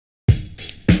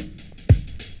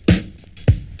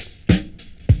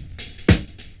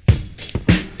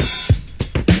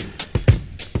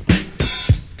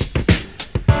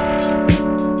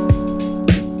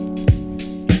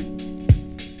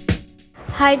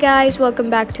Hi guys, welcome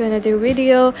back to another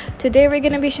video. Today we're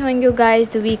gonna be showing you guys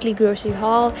the weekly grocery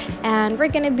haul and we're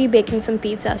gonna be baking some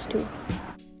pizzas too.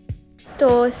 तो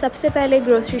सबसे पहले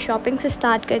grocery shopping से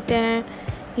start करते हैं।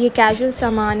 ये casual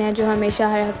सामान है जो हमेशा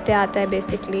हर हफ्ते आता है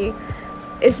बेसिकली।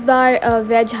 इस बार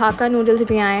वेज हाका नूडल्स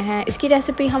भी आए हैं। इसकी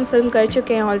रेसिपी हम फिल्म कर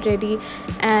चुके हैं already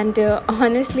and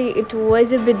honestly it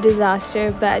was a bit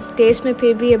disaster but test में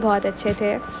फिर भी ये बहुत अच्छे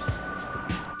थे।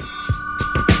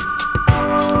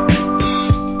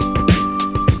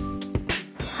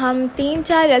 हम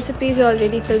 3-4 रेसिपीज़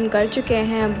ऑलरेडी फिल्म कर चुके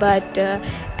हैं but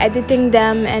editing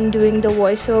them and doing the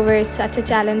voice over such a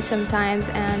challenge sometimes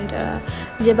and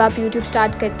जब आप यूट्यूब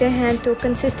स्टार्ट करते हैं तो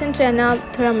कंसिस्टेंट रहना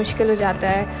थोड़ा मुश्किल हो जाता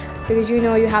है because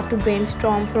you have to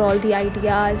brainstorm for all the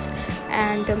ideas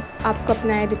and आपको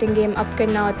अपना एडिटिंग गेम अप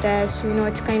करना होता है so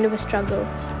it's kind of a struggle.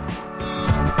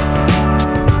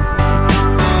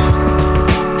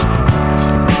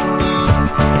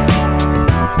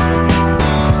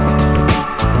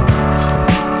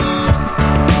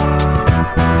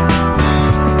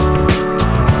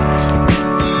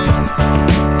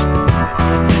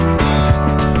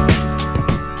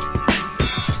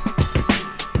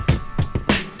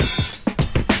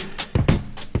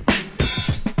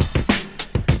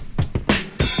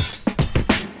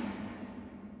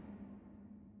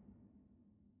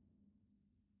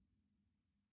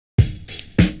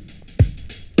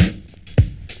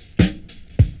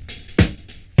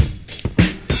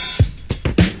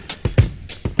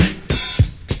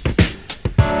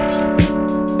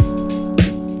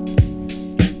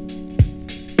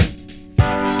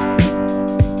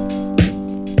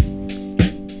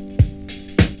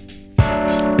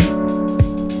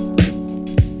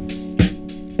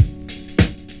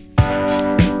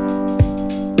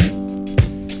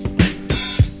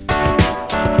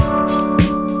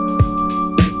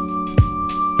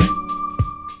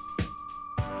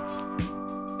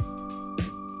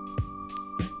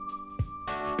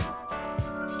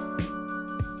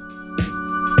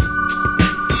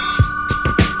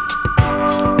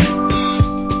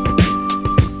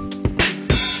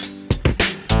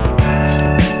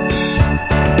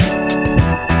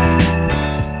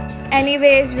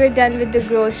 Anyways, we're done with the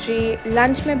grocery.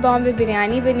 Lunch में Bombay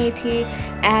biryani बनी थी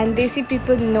and Desi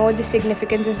people know the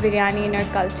significance of biryani in our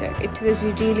culture. It was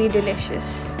really delicious.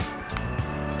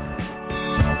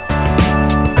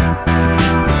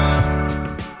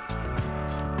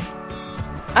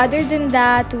 Other than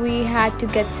that, we had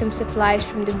to get some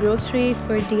supplies from the grocery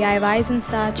for DIYs and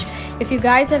such. If you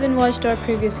guys haven't watched our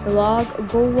previous vlog,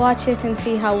 go watch it and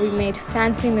see how we made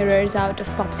fancy mirrors out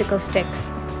of popsicle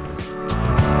sticks.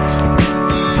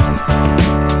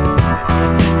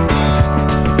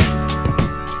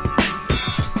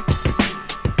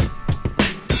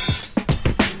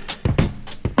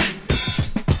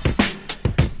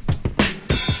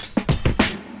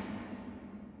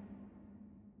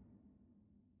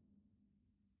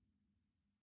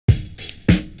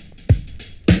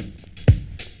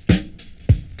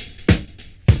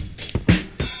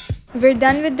 We're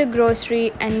done with the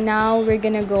grocery and now we're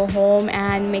gonna go home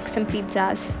and make some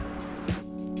pizzas.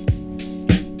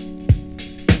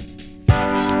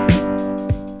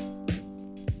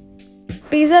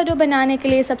 Pizza dough बनाने के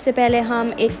लिए सबसे पहले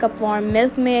हम 1 cup warm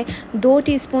milk में 2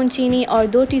 teaspoon चीनी और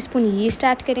 2 teaspoon yeast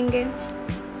add करेंगे।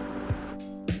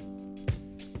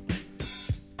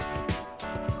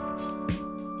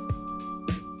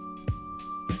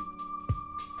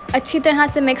 अच्छी तरह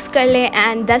से मिक्स कर लें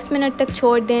एंड 10 मिनट तक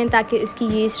छोड़ दें ताकि इसकी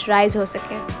यीस्ट राइज हो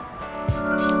सके।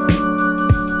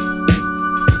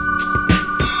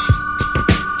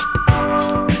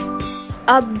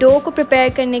 अब डो को प्रिपेयर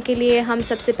करने के लिए हम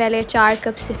सबसे पहले 4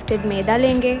 कप सिफ्टेड मैदा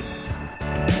लेंगे।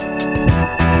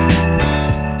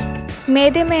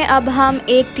 मैदे में अब हम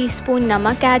 1 टीस्पून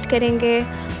नमक ऐड करेंगे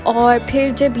और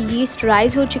फिर जब यीस्ट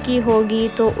राइज हो चुकी होगी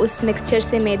तो उस मिक्सचर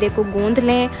से मैदे को गूंद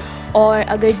लें और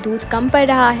अगर दूध कम पड़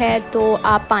रहा है तो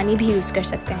आप पानी भी यूज़ कर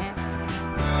सकते हैं।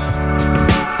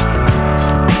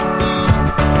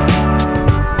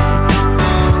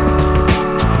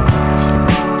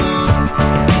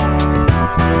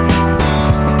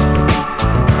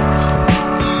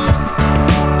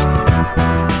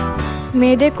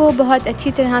 मैदे को बहुत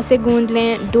अच्छी तरह से गूंद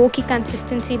लें। डो की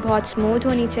कंसिस्टेंसी बहुत स्मूथ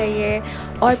होनी चाहिए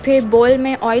और फिर बोल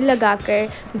में ऑयल लगाकर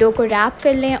डो को रैप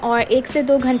कर लें और 1 से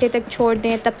 2 घंटे तक छोड़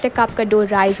दें। तब तक आपका डो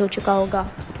राइज हो चुका होगा।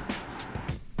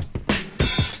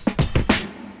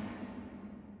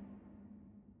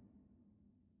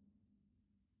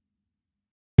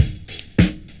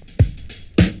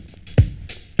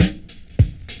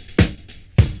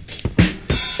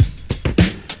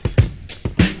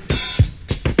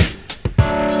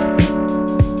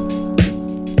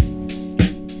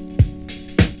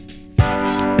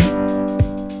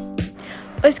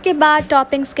 उसके बाद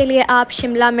टॉपिंग्स के लिए आप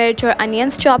शिमला मिर्च और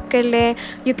अनियंस चॉप कर लें।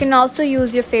 You can also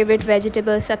use your favourite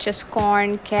vegetables such as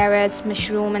corn, crates,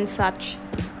 mushroom and such.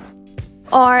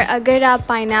 और अगर आप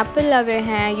पाइनएप्पल लवर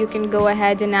हैं, you can go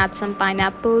ahead and add some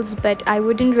pineapples, but I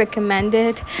wouldn't recommend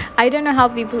it. I don't know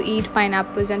how people eat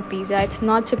pineapples on pizza, it's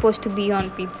not supposed to be on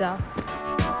pizza.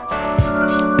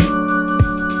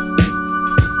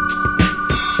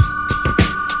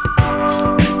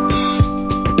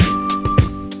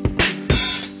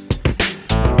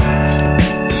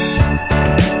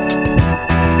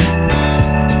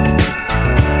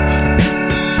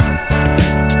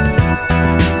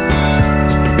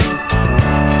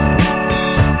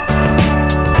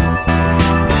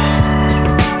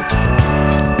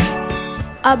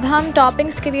 अब हम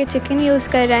toppings के लिए chicken use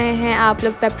कर रहे हैं। आप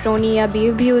लोग pepperoni या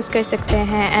बीफ भी यूज़ कर सकते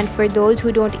हैं। And for those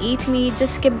who don't eat meat,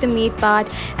 just skip the meat part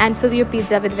and fill your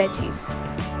pizza with veggies.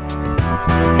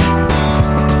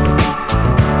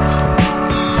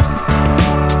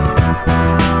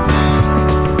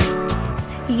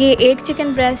 ये एक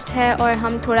चिकन ब्रेस्ट है और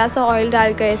हम थोड़ा सा ऑयल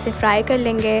डालकर इसे फ्राई कर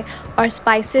लेंगे। और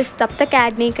स्पाइसेस तब तक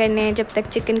ऐड नहीं करने जब तक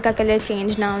चिकन का कलर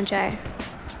चेंज ना हो जाए।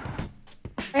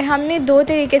 हमने दो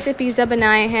तरीके से पिज़्ज़ा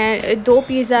बनाए हैं। दो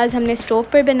पिज़्ज़ाज़ हमने स्टोव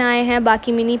पर बनाए हैं,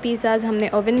 बाकी मिनी पिज़्ज़ाज़ हमने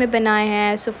ओवन में बनाए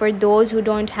हैं। So for those who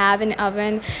don't have an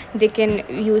oven, they can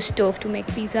use stove to make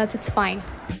pizzas, it's fine.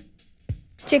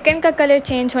 Chicken का कलर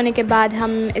चेंज होने के बाद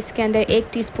हम इसके अंदर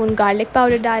 1 टीस्पून गार्लिक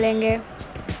पाउडर डालेंगे।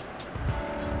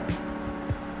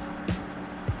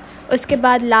 उसके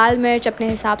बाद लाल मिर्च अपने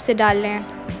हिसाब से डाल लें।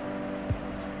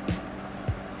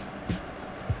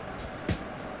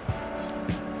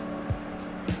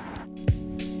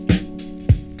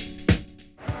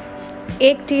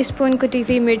 एक टीस्पून कुटी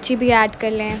हुई मिर्ची भी ऐड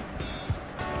कर लें।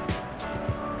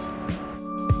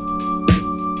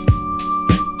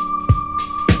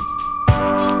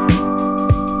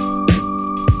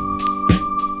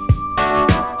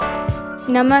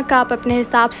 नमक आप अपने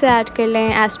हिसाब से ऐड कर लें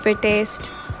as per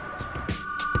test.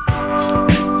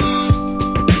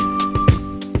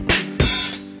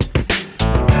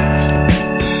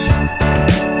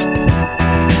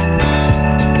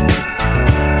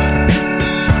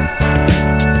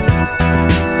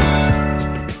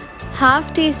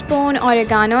 Half tea spoon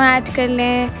oregano add कर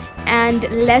लें and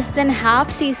less than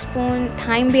half tea spoon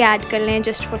thyme भी ऐड कर लें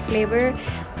जस्ट फॉर फ्लेवर।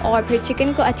 और फिर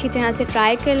चिकन को अच्छी तरह से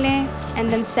फ्राई कर लें and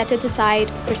then set it aside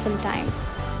for some time.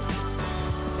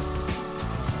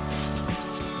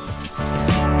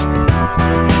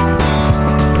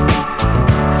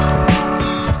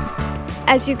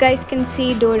 As you guys can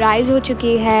see dough rise हो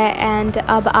चुकी है। एंड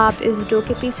अब आप इस डो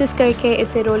के पीसेस करके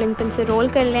इसे रोलिंग पिन से रोल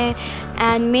कर लें।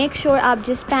 एंड मेक श्योर आप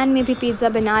जिस पैन में भी पिज़्ज़ा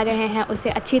बना रहे हैं उसे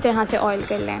अच्छी तरह से ऑयल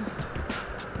कर लें।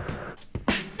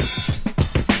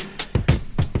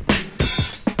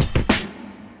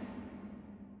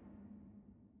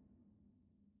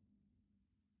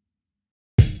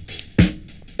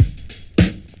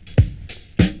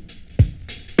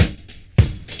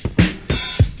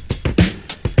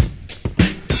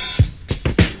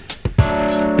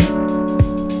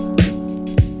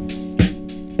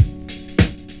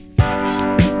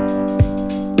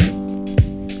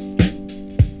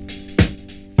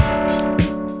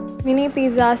 मिनी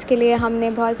पिज़्ज़ाज़ के लिए हमने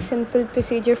बहुत सिंपल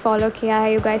प्रोसीजर फॉलो किया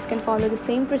है। You guys can follow the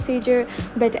same procedure,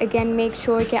 but again make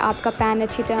sure कि आपका पैन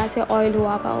अच्छी तरह से ऑयल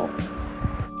हुआ हो।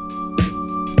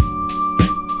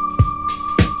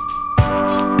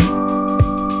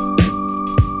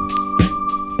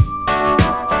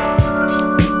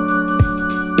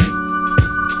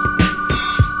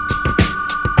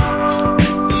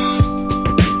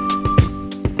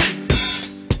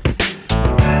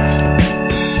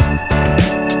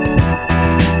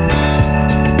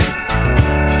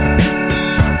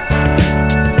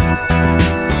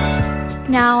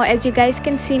 Now as you guys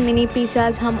can see, mini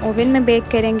pizzas हम ओवन में बेक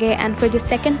करेंगे। And for the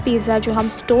second pizza जो हम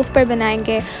स्टोव पर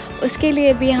बनाएंगे उसके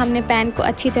लिए भी हमने पैन को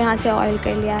अच्छी तरह से ऑयल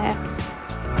कर लिया है।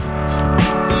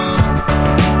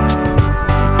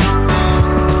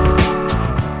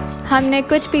 हमने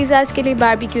कुछ पिज़्ज़ाज़ के लिए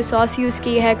बारबेक्यू सॉस यूज़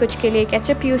की है, कुछ के लिए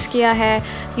केचप यूज़ किया है।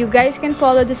 You guys can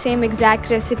follow the same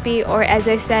exact recipe, और एज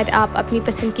आई सेड आप अपनी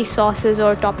पसंद की सॉसेस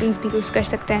और टॉपिंग्स भी यूज़ कर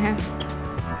सकते हैं।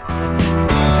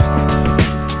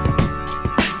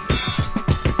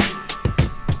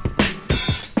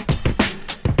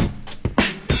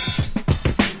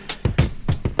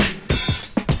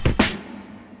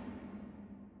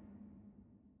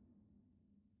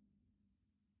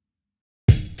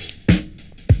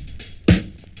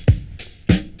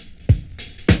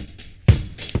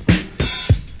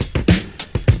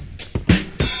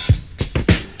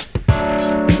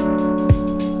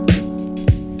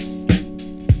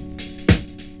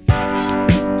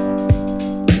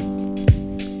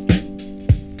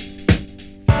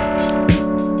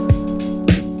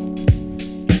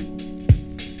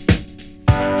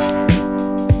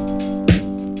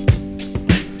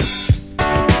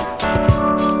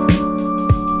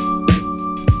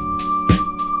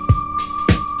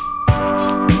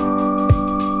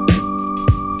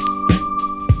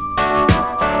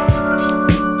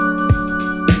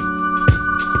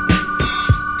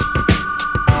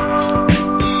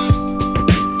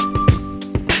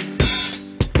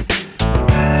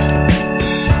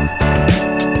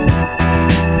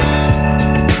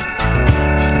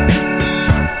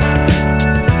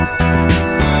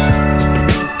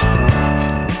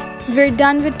 we're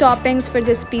done with toppings for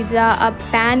this pizza. अब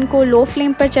पैन को लो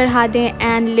फ्लेम पर चढ़ा दें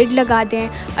एंड लिड लगा दें.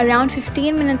 अराउंड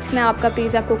 15 मिनट्स में आपका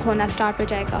पिज़्ज़ा कुक होना स्टार्ट हो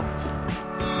जाएगा.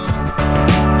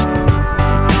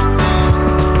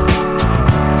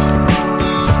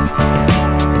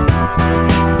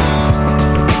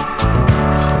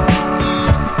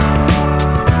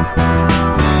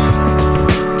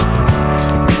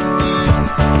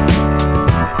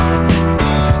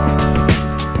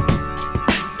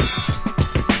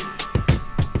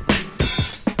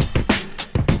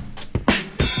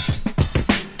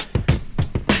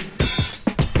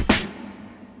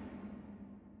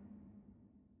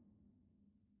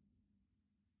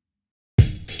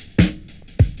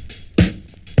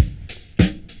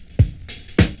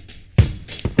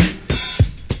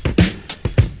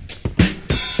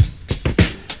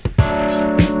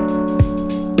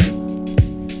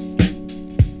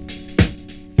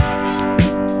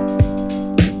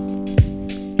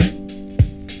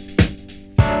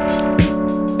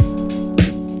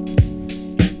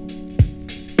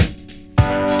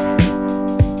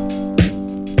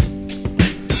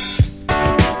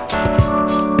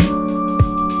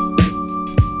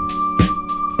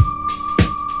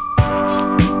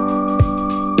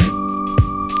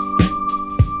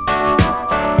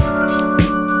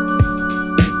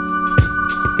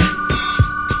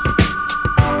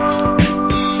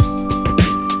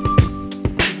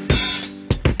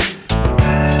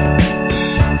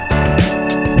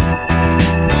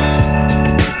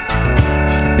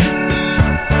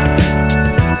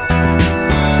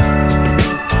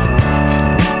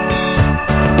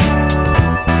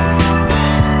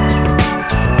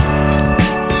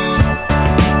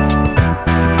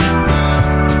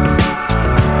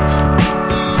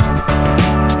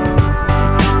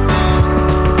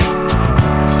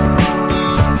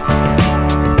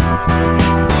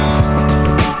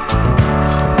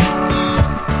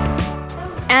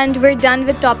 And we're done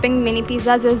with topping mini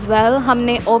pizzas as well.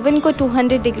 हमने ओवन को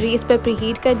 200 डिग्रीज़ पर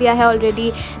प्रीहीट कर दिया है ऑलरेडी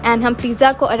एंड हम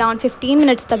पिज़्ज़ा को अराउंड 15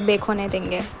 मिनट्स तक बेक होने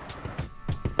देंगे.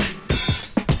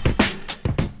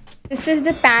 This is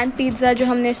the pan pizza जो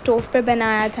हमने स्टोव पर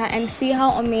बनाया था and see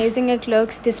how amazing it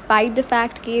looks despite the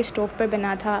fact कि ये स्टोव पर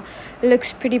बना था.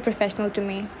 Looks pretty professional to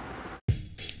me.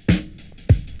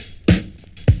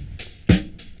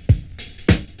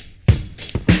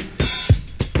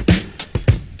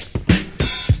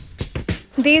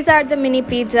 These are the mini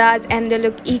pizzas and they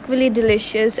look equally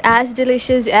delicious as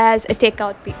a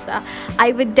takeout pizza.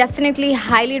 I would definitely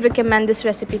highly recommend this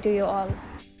recipe to you all.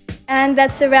 And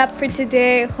that's a wrap for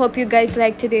today. Hope you guys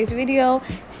liked today's video.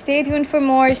 Stay tuned for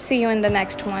more. See you in the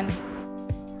next one.